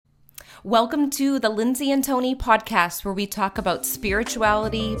Welcome to the Lindsay and Tony podcast, where we talk about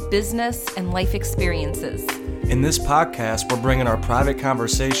spirituality, business, and life experiences. In this podcast, we're bringing our private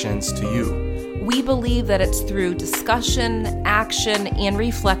conversations to you. We believe that it's through discussion, action, and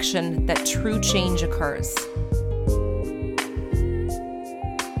reflection that true change occurs.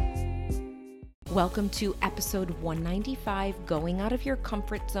 Welcome to episode 195, Going Out of Your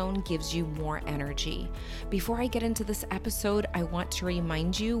Comfort Zone Gives You More Energy. Before I get into this episode, I want to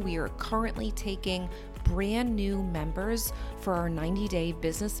remind you we are currently taking brand new members for our 90-day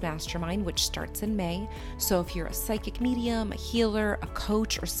business mastermind, which starts in May. So if you're a psychic medium, a healer, a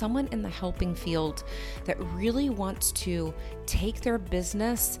coach, or someone in the helping field that really wants to take their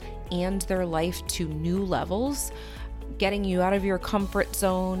business and their life to new levels, getting you out of your comfort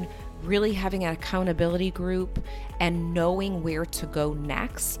zone, really having an accountability group and knowing where to go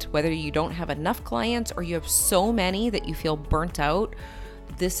next, whether you don't have enough clients or you have so many that you feel burnt out,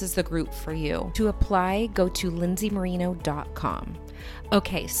 this is the group for you. To apply, go to lindsaymarino.com.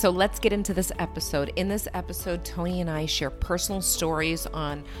 Okay, so let's get into this episode. In this episode, Tony and I share personal stories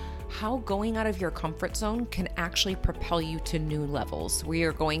on how going out of your comfort zone can actually propel you to new levels. We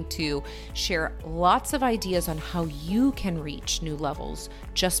are going to share lots of ideas on how you can reach new levels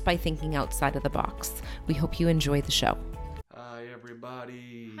just by thinking outside of the box. We hope you enjoy the show. Hi,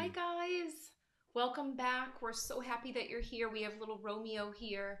 everybody. Hi, guys. Welcome back. We're so happy that you're here. We have little Romeo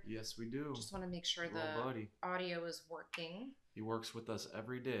here. Yes, we do. Just want to make sure Little buddy. audio is working. He works with us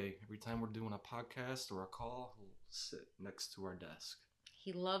every day. Every time we're doing a podcast or a call, he'll sit next to our desk.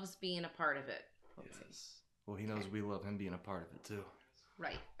 He loves being a part of it. Yes. Well, he knows we love him being a part of it too.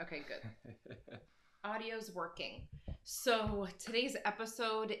 Right. Okay, good. Audio's working. So today's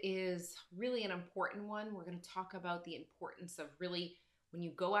episode is really an important one. We're going to talk about the importance of really, when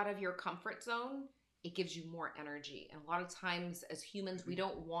you go out of your comfort zone, it gives you more energy. And a lot of times as humans, we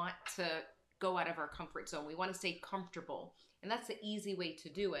don't want to go out of our comfort zone. We want to stay comfortable. And that's the easy way to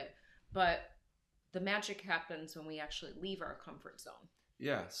do it. But the magic happens when we actually leave our comfort zone.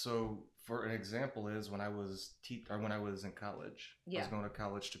 Yeah. So for an example is when I was in college. Yeah. I was going to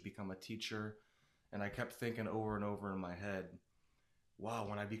college to become a teacher. And I kept thinking over and over in my head, wow,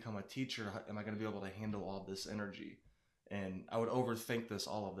 when I become a teacher, am I going to be able to handle all this energy? And I would overthink this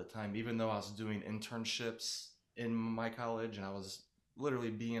all of the time, even though I was doing internships in my college and I was literally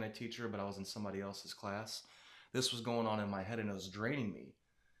being a teacher, but I was in somebody else's class. This was going on in my head and it was draining me.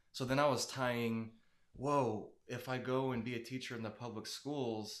 So then I was tying, whoa, if I go and be a teacher in the public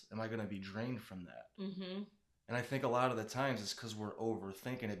schools, am I going to be drained from that? Mm-hmm. And I think a lot of the times it's because we're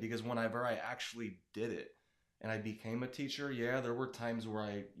overthinking it, because whenever I actually did it and I became a teacher, yeah, there were times where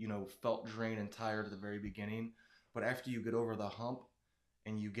I, felt drained and tired at the very beginning. But after you get over the hump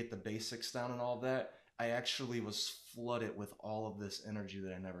and you get the basics down and all that, I actually was flooded with all of this energy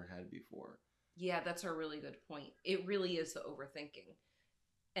that I never had before. Yeah, that's a really good point. It really is the overthinking.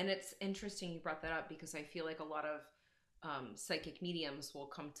 And it's interesting you brought that up because I feel like a lot of psychic mediums will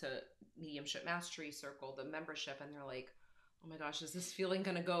come to Mediumship Mastery Circle, the membership, and they're like, oh my gosh, is this feeling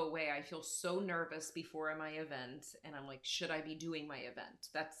going to go away? I feel so nervous before my event. And I'm like, should I be doing my event?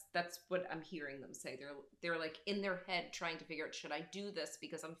 That's what I'm hearing them say. They're like in their head trying to figure out, should I do this?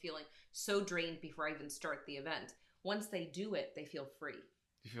 Because I'm feeling so drained before I even start the event. Once they do it, they feel free.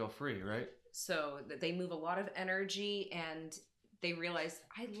 You feel free, right? So they move a lot of energy and they realize,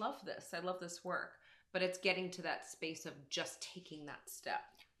 I love this work, but it's getting to that space of just taking that step.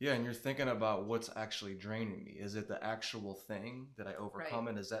 Yeah, and you're thinking about what's actually draining me. Is it the actual thing that I overcome, right,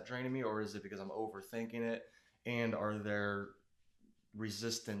 and is that draining me, or is it because I'm overthinking it? And are there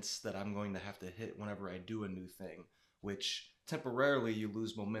resistance that I'm going to have to hit whenever I do a new thing, which temporarily you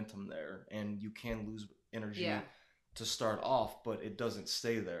lose momentum there, and you can lose energy to start off, but it doesn't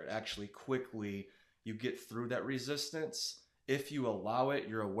stay there. Actually, quickly, you get through that resistance. If you allow it,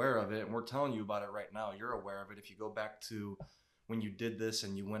 you're aware of it, and we're telling you about it right now. You're aware of it. If you go back to when you did this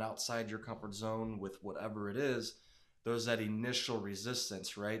and you went outside your comfort zone with whatever it is, there's that initial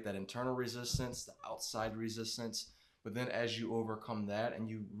resistance, right? That internal resistance, the outside resistance. But then as you overcome that and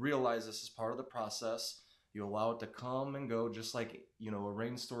you realize this is part of the process, you allow it to come and go, just like, a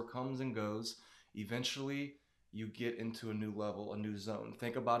rainstorm comes and goes. Eventually, you get into a new level, a new zone.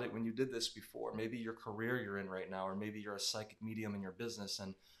 Think about it when you did this before. Maybe your career you're in right now, or maybe you're a psychic medium in your business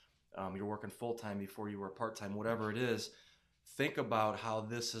and you're working full-time before you were part-time, whatever it is. Think about how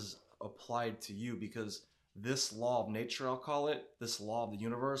this is applied to you, because this law of nature, I'll call it, this law of the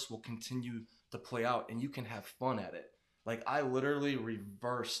universe will continue to play out and you can have fun at it. Like I literally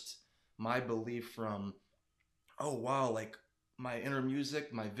reversed my belief from, oh wow, like my inner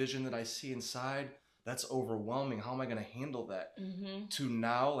music, my vision that I see inside, that's overwhelming. How am I going to handle that? Mm-hmm. To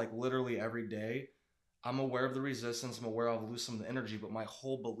now, like literally every day, I'm aware of the resistance. I'm aware I'll lose some of the energy, but my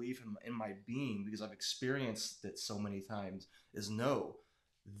whole belief in my being, because I've experienced it so many times, is no,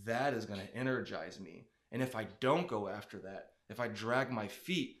 that is going to energize me. And if I don't go after that, if I drag my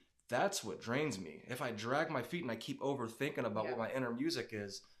feet, that's what drains me. If I drag my feet and I keep overthinking about what my inner music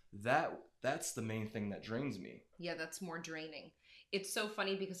is, that's the main thing that drains me. Yeah, that's more draining. It's so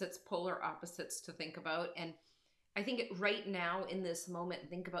funny because it's polar opposites to think about. And I think right now in this moment,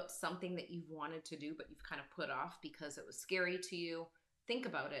 think about something that you've wanted to do, but you've kind of put off because it was scary to you. Think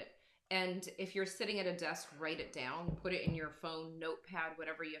about it. And if you're sitting at a desk, write it down, put it in your phone, notepad,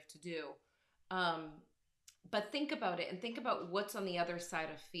 whatever you have to do. But think about it and think about what's on the other side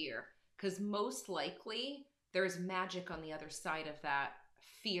of fear. Because most likely there's magic on the other side of that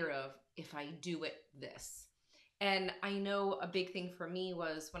fear of, if I do it, this. And I know a big thing for me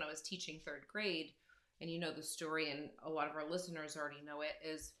was when I was teaching third grade, and you know the story, and a lot of our listeners already know it,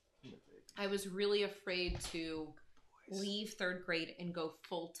 is I was really afraid to leave third grade and go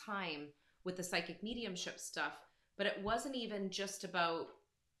full time with the psychic mediumship stuff. But it wasn't even just about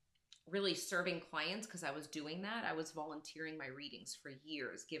really serving clients, because I was doing that. I was volunteering my readings for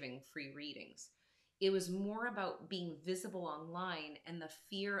years, giving free readings. It was more about being visible online and the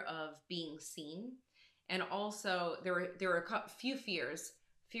fear of being seen. And also there were a few fears.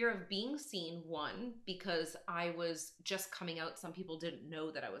 Fear of being seen, one, because I was just coming out. Some people didn't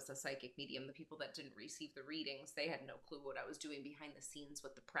know that I was a psychic medium. The people that didn't receive the readings, they had no clue what I was doing behind the scenes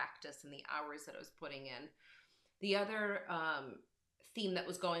with the practice and the hours that I was putting in. The other theme that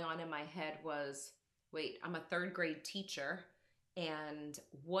was going on in my head was, wait, I'm a third grade teacher, and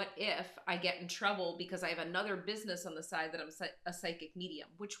what if I get in trouble because I have another business on the side that I'm a psychic medium,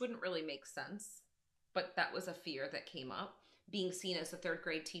 which wouldn't really make sense, but that was a fear that came up. Being seen as a third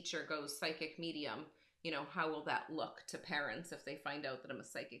grade teacher goes psychic medium, you know, how will that look to parents if they find out that I'm a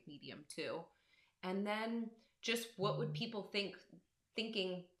psychic medium too? And then just what would people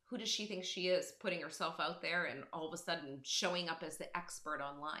thinking, who does she think she is, putting herself out there and all of a sudden showing up as the expert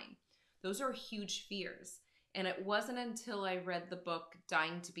online? Those are huge fears. And it wasn't until I read the book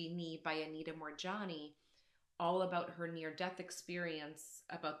Dying to Be Me by Anita Moorjani, all about her near-death experience,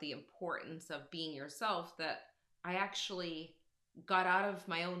 about the importance of being yourself, that I actually got out of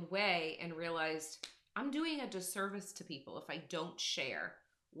my own way and realized I'm doing a disservice to people if I don't share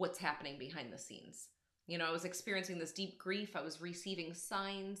what's happening behind the scenes. You know, I was experiencing this deep grief. I was receiving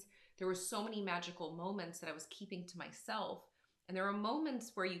signs. There were so many magical moments that I was keeping to myself. And there are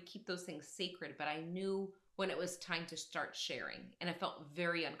moments where you keep those things sacred, but I knew when it was time to start sharing. And I felt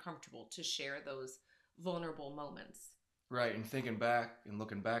very uncomfortable to share those vulnerable moments. Right. And thinking back and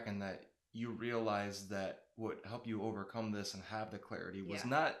looking back on that, you realize that what helped you overcome this and have the clarity was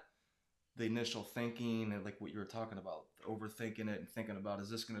not the initial thinking and like what you were talking about, overthinking it and thinking about, is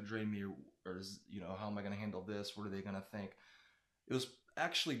this going to drain me, or is, you know, how am I going to handle this? What are they going to think? It was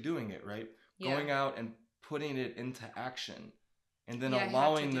actually doing it, right? Yeah. Going out and putting it into action, and then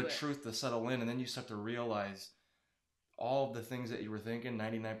allowing the truth to settle in. And then you start to realize all of the things that you were thinking,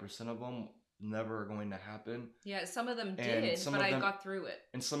 99% of them never going to happen. Yeah, some of them did, but I got through it.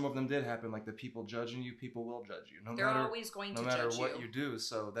 And some of them did happen, like the people judging you. People will judge you. They're always going to judge you. No matter what you do.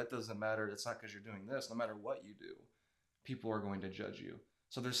 So that doesn't matter. It's not because you're doing this. No matter what you do, people are going to judge you.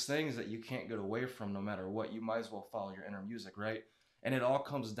 So there's things that you can't get away from no matter what. You might as well follow your inner music, right? And it all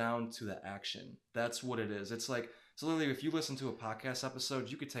comes down to the action. That's what it is. It's like, so literally, if you listen to a podcast episode,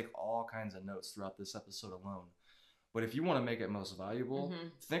 you could take all kinds of notes throughout this episode alone. But if you want to make it most valuable,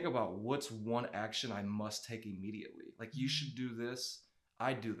 think about what's one action I must take immediately. Like, you should do this.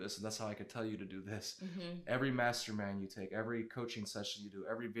 I do this. And that's how I could tell you to do this. Every mastermind you take, every coaching session you do,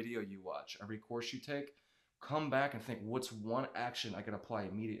 every video you watch, every course you take, come back and think, what's one action I can apply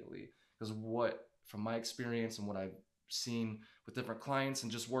immediately? Because what, from my experience and what I've seen with different clients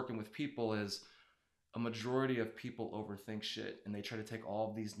and just working with people, is a majority of people overthink shit, and they try to take all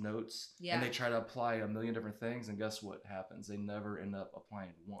of these notes and they try to apply a million different things, and guess what happens? They never end up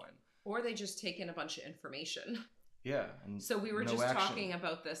applying one. Or they just take in a bunch of information. Yeah. And so we were just talking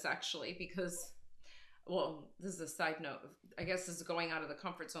about this actually because, well, this is a side note. I guess this is going out of the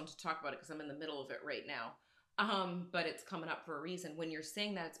comfort zone to talk about it because I'm in the middle of it right now. But it's coming up for a reason. When you're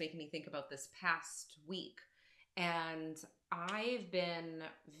saying that, it's making me think about this past week. And I've been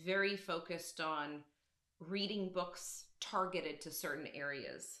very focused on reading books targeted to certain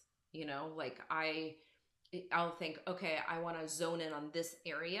areas. You know, like I'll think, okay, I want to zone in on this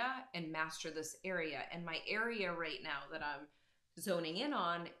area and master this area. And my area right now that I'm zoning in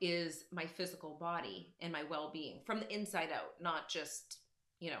on is my physical body and my well-being from the inside out, not just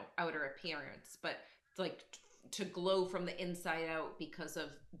outer appearance, but like to glow from the inside out because of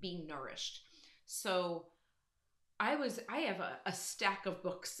being nourished. So I have a stack of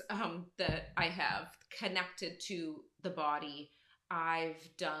books that I have connected to the body. I've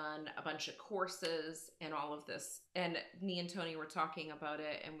done a bunch of courses and all of this. And me and Tony were talking about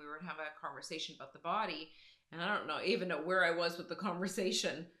it, and we were having a conversation about the body. And I don't even know where I was with the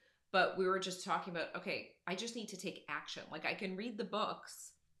conversation, but we were just talking about, okay, I just need to take action. Like, I can read the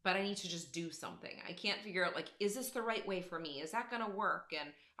books, but I need to just do something. I can't figure out, like, is this the right way for me? Is that going to work?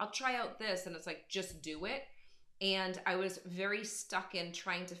 And I'll try out this. And it's like, just do it. And I was very stuck in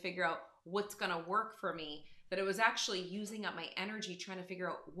trying to figure out what's going to work for me, that it was actually using up my energy trying to figure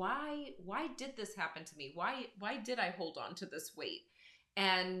out why did this happen to me? Why did I hold on to this weight?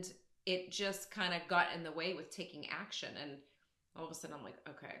 And it just kind of got in the way with taking action. And all of a sudden I'm like,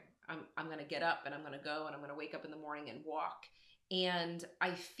 okay, I'm going to get up and I'm going to go and I'm going to wake up in the morning and walk. And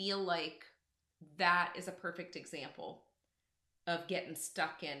I feel like that is a perfect example of getting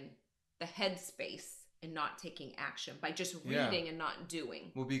stuck in the headspace and not taking action by just reading and not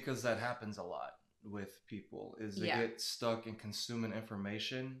doing. Well, because that happens a lot with people, is they get stuck in consuming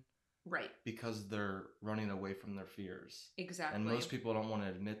information, right? Because they're running away from their fears. Exactly. And most people don't want to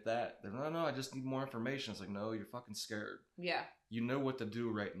admit that. They're no, I just need more information. It's like, no, you're fucking scared. Yeah. You know what to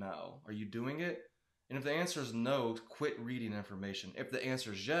do right now. Are you doing it? And if the answer is no, quit reading information. If the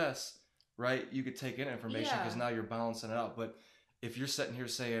answer is yes, right, you could take in information because now you're balancing it out. But if you're sitting here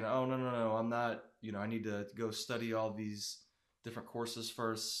saying, oh, no, I'm not, I need to go study all these different courses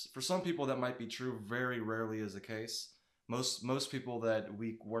first. For some people that might be true. Very rarely is the case. Most people that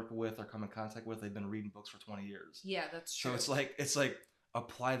we work with or come in contact with, they've been reading books for 20 years. Yeah, that's true. So it's like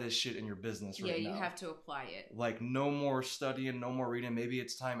apply this shit in your business right now. Yeah, you have to apply it. Like, no more studying, no more reading. Maybe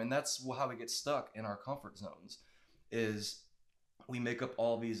it's time. And that's how we get stuck in our comfort zones, is we make up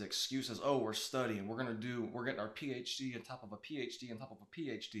all these excuses. Oh, we're studying. We're getting our PhD on top of a PhD on top of a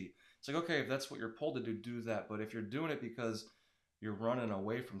PhD. It's like, okay, if that's what you're pulled to do, do that. But if you're doing it because you're running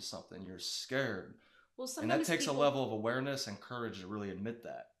away from something, you're scared. Well, sometimes, and that takes a level of awareness and courage to really admit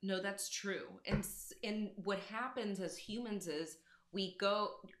that. No, that's true. And what happens as humans is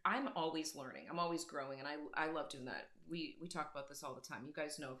I'm always learning. I'm always growing. And I love doing that. We talk about this all the time. You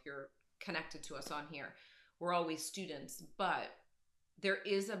guys know, if you're connected to us on here, we're always students. But there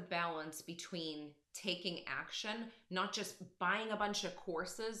is a balance between taking action, not just buying a bunch of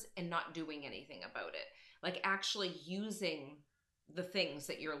courses and not doing anything about it. Like, actually using the things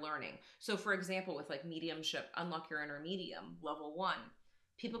that you're learning. So for example, with like mediumship, Unlock Your Inner Medium, level 1,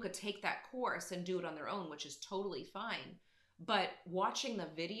 people could take that course and do it on their own, which is totally fine. But watching the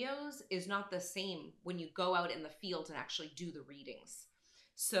videos is not the same when you go out in the field and actually do the readings.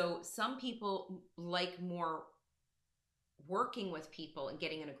 So some people like more working with people and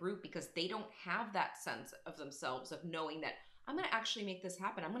getting in a group because they don't have that sense of themselves, of knowing that I'm going to actually make this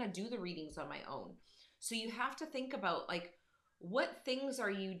happen. I'm going to do the readings on my own. So you have to think about, like, what things are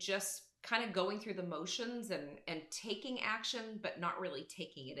you just kind of going through the motions and taking action, but not really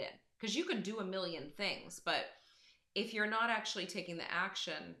taking it in? Because you can do a million things, but if you're not actually taking the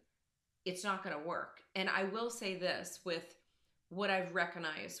action, it's not going to work. And I will say this, with what I've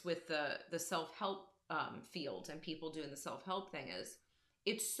recognized with the self-help field and people doing the self-help thing, is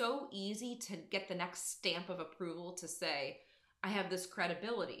it's so easy to get the next stamp of approval to say, I have this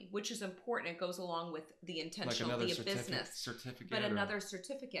credibility, which is important. It goes along with the intentionality of business. But another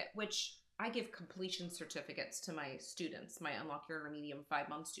certificate, which I give completion certificates to my students, my Unlock Your Inner Medium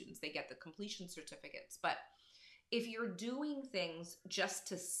 5-month students. They get the completion certificates. But if you're doing things just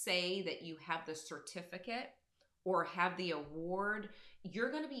to say that you have the certificate or have the award, you're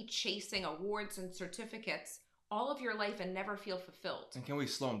going to be chasing awards and certificates all of your life and never feel fulfilled. And can we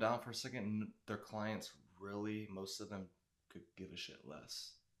slow them down for a second? Their clients really, most of them, could give a shit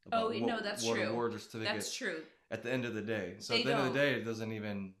less. That's true. Award or certificate. That's true. At the end of the day. So at the end of the day, it doesn't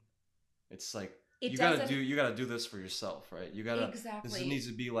even, it's like, you gotta do this for yourself, right? You gotta, exactly. This needs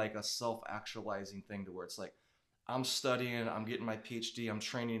to be like a self-actualizing thing, to where it's like, I'm studying, I'm getting my PhD, I'm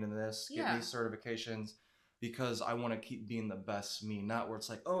training in this, getting these certifications because I want to keep being the best me. Not where it's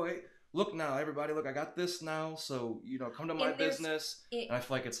like, oh, hey, look now, everybody, look, I got this now. So, come to my business. And I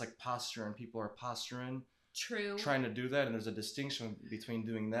feel like it's like posturing. People are posturing. True. Trying to do that. And there's a distinction between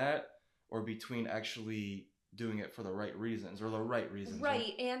doing that or between actually doing it for the right reasons or the right reasons.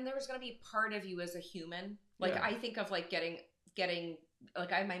 Right. And there's going to be part of you as a human. Like, I think of like getting,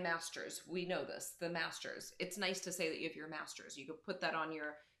 like, I have my master's. We know this, the master's. It's nice to say that you have your master's. You could put that on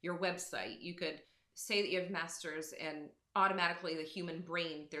your website. You could say that you have master's, and automatically the human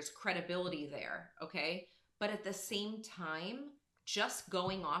brain, there's credibility there. Okay. But at the same time, just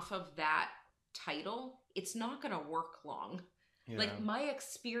going off of that title, it's not going to work long. Yeah. Like my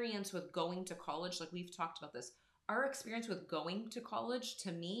experience with going to college, like we've talked about this, our experience with going to college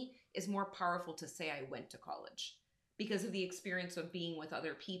to me is more powerful to say I went to college because of the experience of being with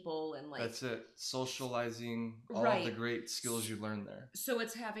other people and like that's it, socializing, all Right. of the great skills you learn there. So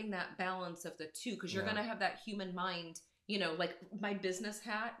it's having that balance of the two because you're Yeah. going to have that human mind, you know, like my business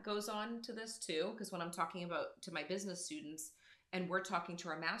hat goes on to this too. Because when I'm talking about to my business students and we're talking to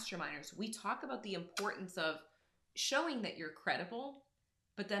our masterminders, we talk about the importance of showing that you're credible,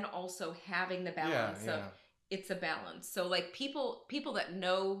 but then also having the balance of it's a balance. So like people that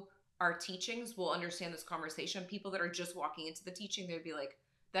know our teachings will understand this conversation. People that are just walking into the teaching, they'd be like,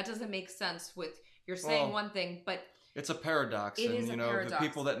 that doesn't make sense with you're saying one thing, but it's a paradox. It and is you a know, paradox. the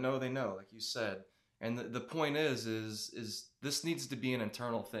people that know, they know, like you said. And the point is this needs to be an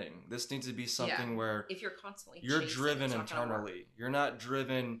internal thing. This needs to be something where if you're constantly you're chasing, driven it's not gonna work. internally. You're not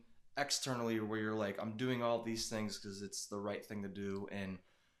driven externally where you're like, I'm doing all these things because it's the right thing to do and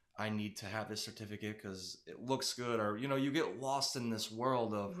I need to have this certificate because it looks good, or you know, you get lost in this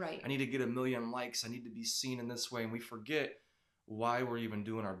world of Right. I need to get 1 million likes, I need to be seen in this way, and we forget why we're even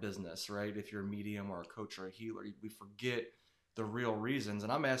doing our business, right? If you're a medium or a coach or a healer, we forget the real reasons.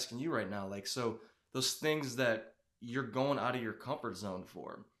 And I'm asking you right now, like, so those things that you're going out of your comfort zone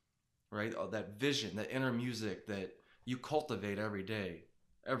for, right? That vision, that inner music that you cultivate every day,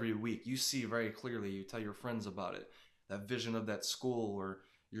 every week, you see very clearly, you tell your friends about it, that vision of that school, or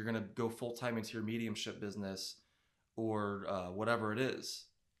you're going to go full-time into your mediumship business, or whatever it is,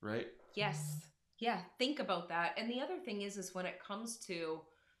 right? Yes. Yeah, think about that. And the other thing is when it comes to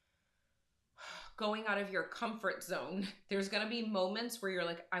going out of your comfort zone, there's going to be moments where you're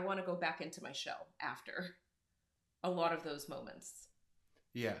like, I want to go back into my shell after a lot of those moments.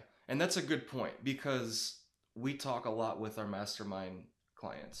 Yeah. And that's a good point because we talk a lot with our mastermind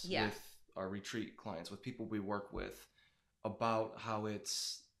clients, with our retreat clients, with people we work with about how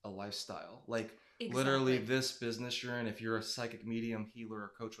it's a lifestyle. Like literally this business you're in, if you're a psychic medium, healer,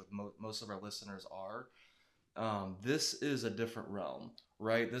 or coach, with most of our listeners are, this is a different realm,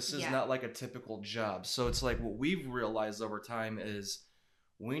 right? This is not like a typical job. So it's like what we've realized over time is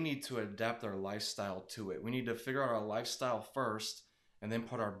we need to adapt our lifestyle to it. We need to figure out our lifestyle first and then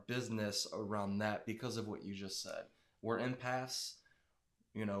put our business around that because of what you just said. We're empaths.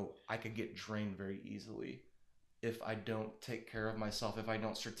 You know, I could get drained very easily if I don't take care of myself, if I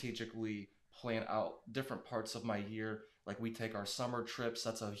don't strategically plan out different parts of my year. Like we take our summer trips.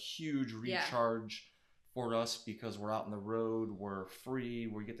 That's a huge recharge for us because we're out on the road. We're free.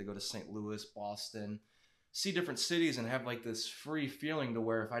 We get to go to St. Louis, Boston, see different cities and have like this free feeling to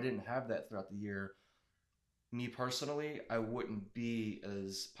where if I didn't have that throughout the year, me personally, I wouldn't be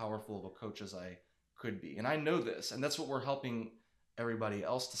as powerful of a coach as I could be. And I know this, and that's what we're helping everybody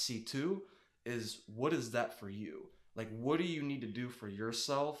else to see too, is what is that for you? Like, what do you need to do for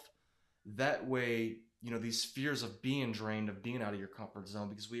yourself? That way, you know, these fears of being drained, of being out of your comfort zone,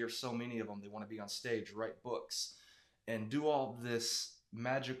 because we are so many of them, they want to be on stage, write books, and do all this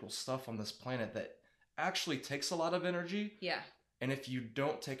magical stuff on this planet that actually takes a lot of energy. Yeah. And if you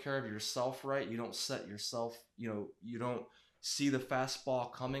don't take care of yourself right, you don't set yourself, you know, you don't see the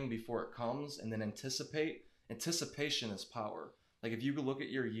fastball coming before it comes and then anticipate. Anticipation is power. Like if you could look at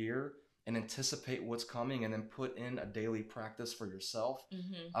your year and anticipate what's coming and then put in a daily practice for yourself.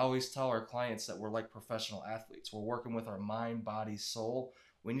 I always tell our clients that we're like professional athletes. We're working with our mind, body, soul.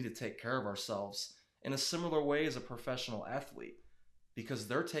 We need to take care of ourselves in a similar way as a professional athlete because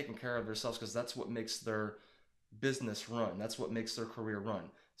they're taking care of themselves because that's what makes their business run. That's what makes their career run.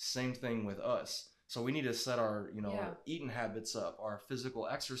 Same thing with us. So we need to set our, you know, our eating habits up, our physical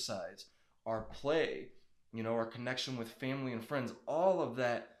exercise, our play, you know, our connection with family and friends, all of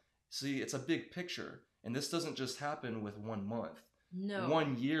that. See, it's a big picture. And this doesn't just happen with 1 month. No.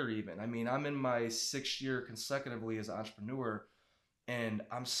 1 year even. I mean, I'm in my 6th year consecutively as an entrepreneur, and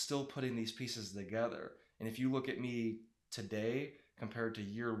I'm still putting these pieces together. And if you look at me today compared to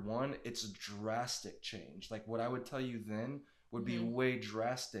year 1, it's a drastic change. Like what I would tell you then would be way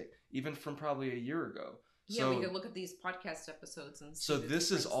drastic, even from probably a year ago. Yeah, we could look at these podcast episodes and see. So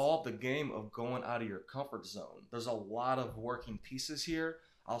this is all the game of going out of your comfort zone. There's a lot of working pieces here.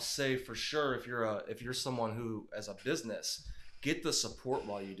 I'll say for sure, if you're someone who, as a business, get the support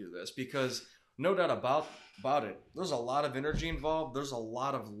while you do this, because no doubt about it, there's a lot of energy involved. There's a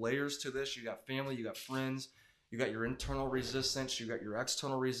lot of layers to this. You got family, you got friends, you got your internal resistance, you got your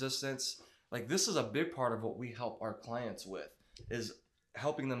external resistance. Like this is a big part of what we help our clients with, is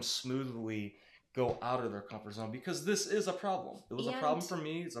helping them smoothly go out of their comfort zone, because this is a problem. It was a problem for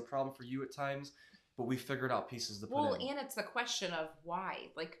me. It's a problem for you at times. but we figured out pieces to put Well, in. and it's the question of why.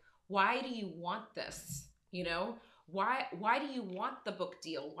 Like, why do you want this? You know, why do you want the book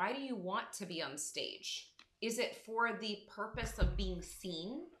deal? Why do you want to be on stage? Is it for the purpose of being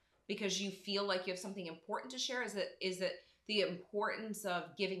seen because you feel like you have something important to share? Is it the importance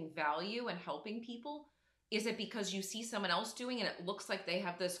of giving value and helping people? Is it because you see someone else doing and it looks like they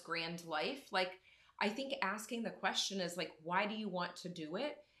have this grand life? Like, I think asking the question is like, why do you want to do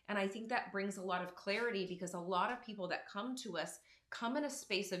it? And I think that brings a lot of clarity because a lot of people that come to us come in a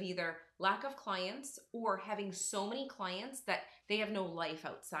space of either lack of clients or having so many clients that they have no life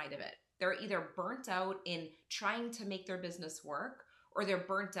outside of it. They're either burnt out in trying to make their business work or they're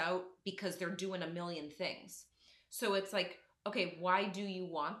burnt out because they're doing a million things. So it's like, okay, why do you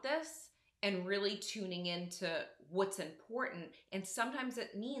want this? And really tuning into what's important. And sometimes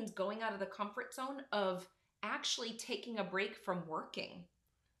it means going out of the comfort zone of actually taking a break from working.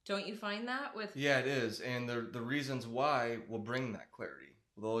 Don't you find that with? Yeah, it is. And the reasons why will bring that clarity.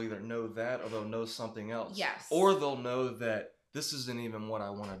 They'll either know that or they'll know something else. Yes. Or they'll know that this isn't even what I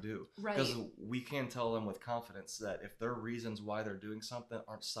want to do. Right. Because we can tell them with confidence that if their reasons why they're doing something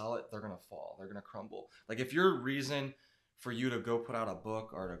aren't solid, they're going to fall. They're going to crumble. Like if your reason for you to go put out a book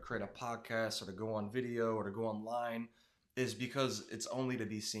or to create a podcast or to go on video or to go online is because it's only to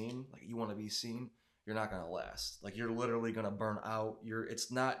be seen, like you want to be seen, you're not going to last. Like you're literally going to burn out.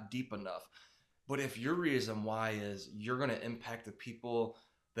 It's not deep enough. But if your reason why is you're going to impact the people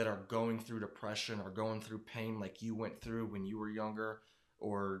that are going through depression or going through pain like you went through when you were younger,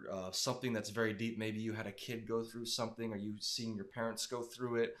 or something that's very deep, maybe you had a kid go through something or you've seen your parents go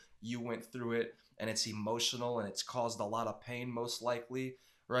through it, you went through it, and it's emotional and it's caused a lot of pain most likely,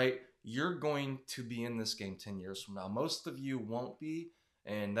 right? You're going to be in this game 10 years from now. Most of you won't be,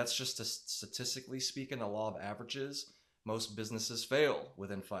 and that's just statistically speaking, the law of averages. Most businesses fail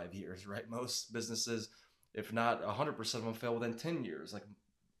within 5 years, right? Most businesses, if not 100% of them, fail within 10 years, like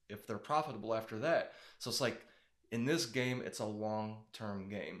if they're profitable after that. So it's like, in this game, it's a long-term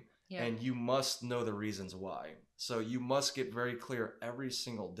game. Yeah. And you must know the reasons why. So you must get very clear every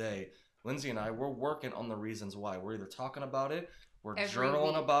single day. Lindsay and I, we're working on the reasons why. We're either talking about it, we're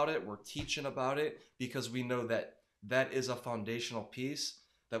journaling about it, we're teaching about it, because we know that that is a foundational piece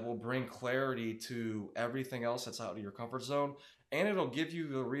that will bring clarity to everything else that's out of your comfort zone. And it'll give you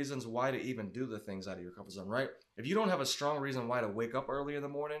the reasons why to even do the things out of your comfort zone, right? If you don't have a strong reason why to wake up early in the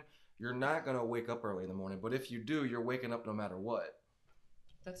morning, you're not going to wake up early in the morning. But if you do, you're waking up no matter what.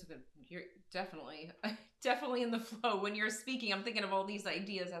 That's a good, you're definitely in the flow. When you're speaking, I'm thinking of all these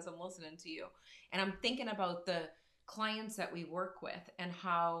ideas as I'm listening to you. And I'm thinking about the clients that we work with and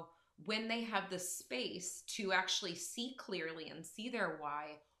how when they have the space to actually see clearly and see their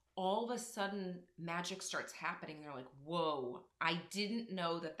why, all of a sudden magic starts happening. They're like, whoa, I didn't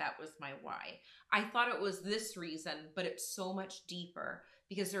know that that was my why. I thought it was this reason, but it's so much deeper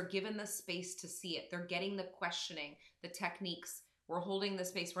because they're given the space to see it. They're getting the questioning, the techniques. We're holding the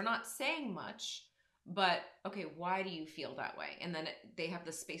space. We're not saying much, but okay, why do you feel that way? And then they have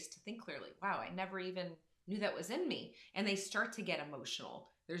the space to think clearly. Wow, I never even knew that was in me. And they start to get emotional.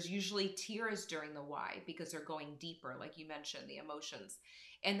 There's usually tears during the why because they're going deeper, like you mentioned, the emotions.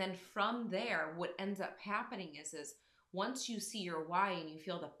 And then from there, what ends up happening is once you see your why and you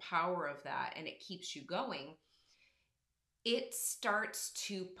feel the power of that and it keeps you going, it starts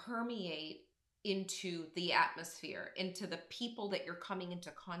to permeate into the atmosphere, into the people that you're coming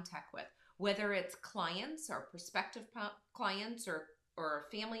into contact with, whether it's clients or prospective clients or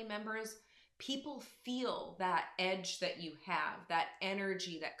family members. People feel that edge that you have, that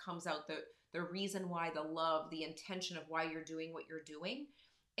energy that comes out, the reason why, the love, the intention of why you're doing what you're doing.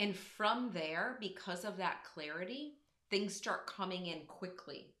 And from there, because of that clarity, things start coming in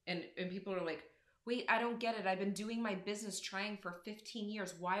quickly. And people are like, wait, I don't get it. I've been doing my business trying for 15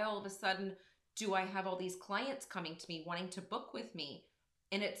 years. Why all of a sudden do I have all these clients coming to me wanting to book with me?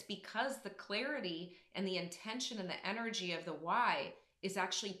 And it's because the clarity and the intention and the energy of the why is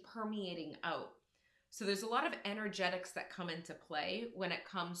actually permeating out. So there's a lot of energetics that come into play when it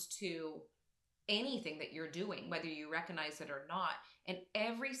comes to anything that you're doing, whether you recognize it or not. And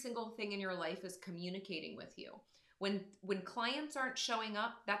every single thing in your life is communicating with you. When clients aren't showing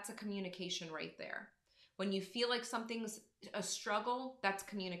up, that's a communication right there. When you feel like something's a struggle, that's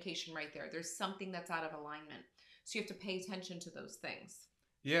communication right there. There's something that's out of alignment. So you have to pay attention to those things.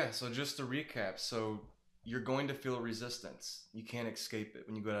 Yeah, so just to recap, so you're going to feel resistance. You can't escape it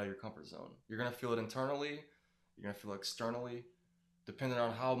when you go out of your comfort zone. You're going to feel it internally. You're going to feel it externally. Depending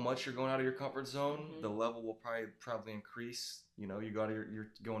on how much you're going out of your comfort zone, the level will probably increase. You know, you're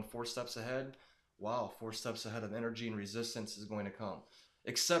going 4 steps ahead. Wow, 4 steps ahead of energy and resistance is going to come.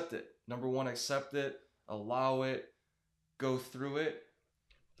 accept it. Number one, accept it, allow it, go through it.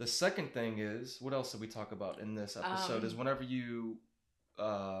 The second thing is, what else did we talk about in this episode? Is whenever you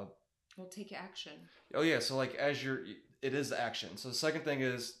well, take action. Oh yeah, so like it is action. So the second thing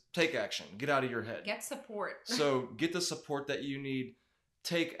is take action. Get out of your head. Get support. So get the support that you need.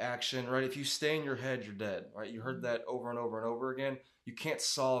 Take action, right? If you stay in your head, you're dead, right? You heard that over and over and over again. You can't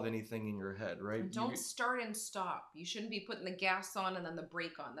solve anything in your head, right? And don't start and stop. You shouldn't be putting the gas on and then the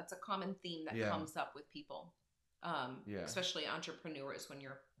brake on. That's a common theme that comes up with people, especially entrepreneurs when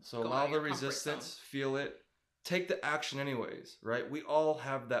you're so allow the resistance, feel it, take the action anyways, right? We all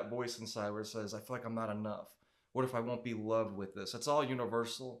have that voice inside where it says, I feel like I'm not enough. What if I won't be loved with this? That's all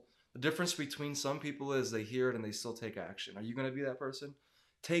universal. The difference between some people is they hear it and they still take action. Are you going to be that person?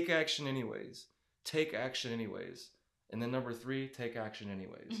 Take action anyways. Take action anyways. And then number 3, take action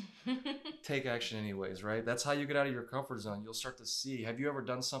anyways. Take action anyways, right? That's how you get out of your comfort zone. You'll start to see, have you ever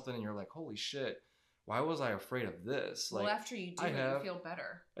done something and you're like, holy shit, why was I afraid of this? Well, after you do it, you feel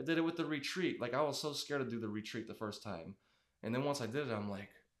better. I did it with the retreat. Like, I was so scared to do the retreat the first time. And then once I did it, I'm like,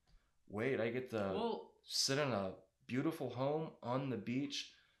 wait, I get to sit in a beautiful home on the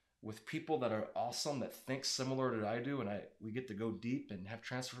beach with people that are awesome, that think similar to I do, and we get to go deep and have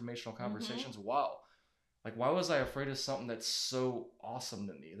transformational conversations. Wow. Like, why was I afraid of something that's so awesome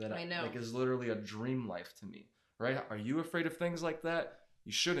to me that like is literally a dream life to me, right? Are you afraid of things like that?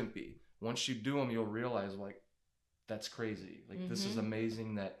 You shouldn't be. Once you do them, you'll realize, like, that's crazy. Like, this is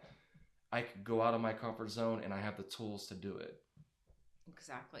amazing that I could go out of my comfort zone and I have the tools to do it.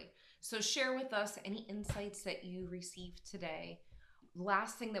 Exactly. So share with us any insights that you received today.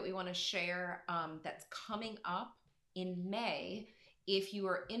 Last thing that we want to share that's coming up in May, if you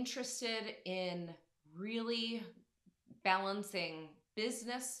are interested in really balancing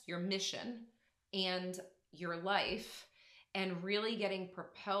business, your mission, and your life, and really getting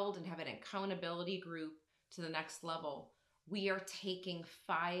propelled and have an accountability group to the next level, we are taking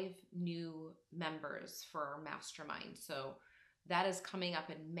 5 new members for our mastermind. So that is coming up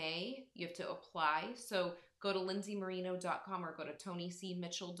in May. You have to apply. So go to lindsaymarino.com or go to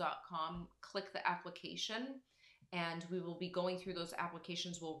tonycmitchell.com, click the application, and we will be going through those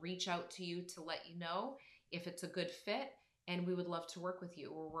applications. We'll reach out to you to let you know if it's a good fit, and we would love to work with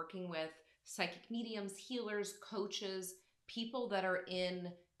you. We're working with psychic mediums, healers, coaches, people that are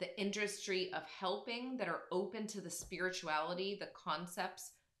in the industry of helping, that are open to the spirituality, the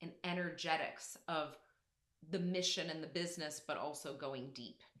concepts, and energetics of the mission and the business, but also going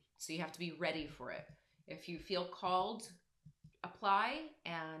deep. So you have to be ready for it. If you feel called, apply,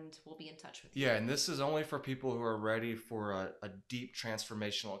 and we'll be in touch with you. Yeah, and this is only for people who are ready for a deep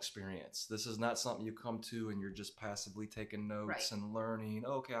transformational experience. This is not something you come to and you're just passively taking notes and learning,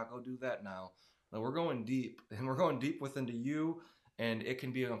 okay, I'll go do that now. No, we're going deep, and we're going deep within you, and it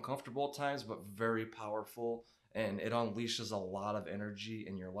can be uncomfortable at times, but very powerful, and it unleashes a lot of energy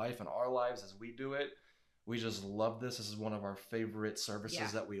in your life and our lives as we do it. We just love this. This is one of our favorite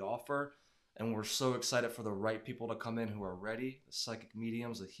services that we offer. And we're so excited for the right people to come in who are ready, the psychic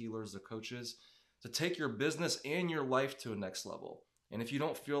mediums, the healers, the coaches, to take your business and your life to a next level. And if you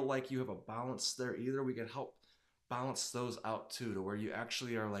don't feel like you have a balance there either, we can help balance those out too, to where you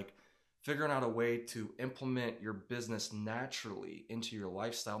actually are like figuring out a way to implement your business naturally into your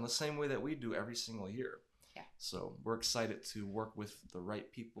lifestyle in the same way that we do every single year. Yeah. So we're excited to work with the right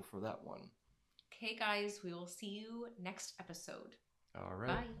people for that one. Okay, guys, we will see you next episode. All right.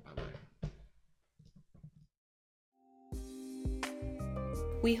 Bye. Bye-bye.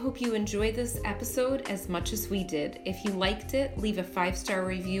 We hope you enjoyed this episode as much as we did. If you liked it, leave a 5-star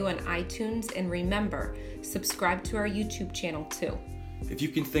review on iTunes, and remember, subscribe to our YouTube channel too. If you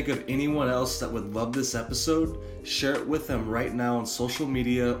can think of anyone else that would love this episode, share it with them right now on social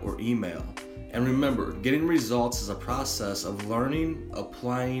media or email. And remember, getting results is a process of learning,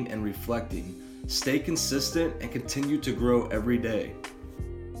 applying, and reflecting. Stay consistent and continue to grow every day.